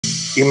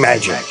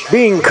Imagine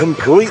being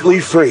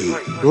completely free,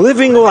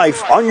 living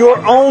life on your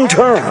own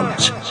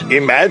terms.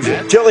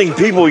 Imagine telling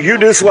people you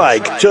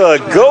dislike to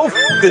go f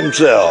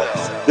themselves.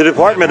 The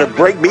Department of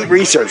Breakbeat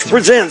Research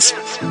presents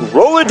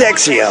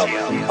Rolodexium,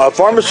 a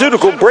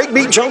pharmaceutical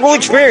breakbeat jungle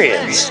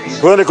experience.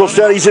 Clinical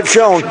studies have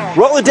shown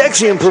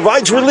Rolodexium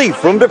provides relief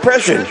from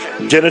depression,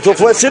 genital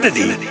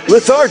flaccidity,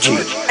 lethargy,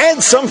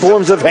 and some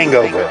forms of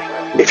hangover.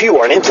 If you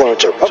are an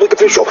influencer, public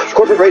official,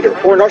 corporate raider,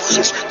 or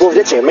narcissist,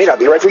 Rolodexium may not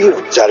be right for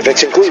you. Side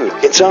effects include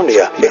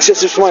insomnia,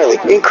 excessive smiling,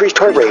 increased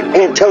heart rate,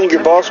 and telling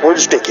your boss where to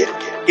stick it.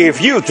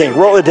 If you think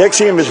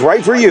Rolodexium is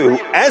right for you,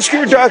 ask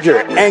your doctor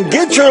and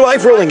get your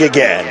life rolling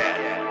again.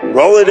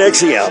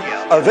 Rolodexium,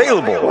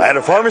 available at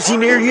a pharmacy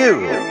near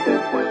you.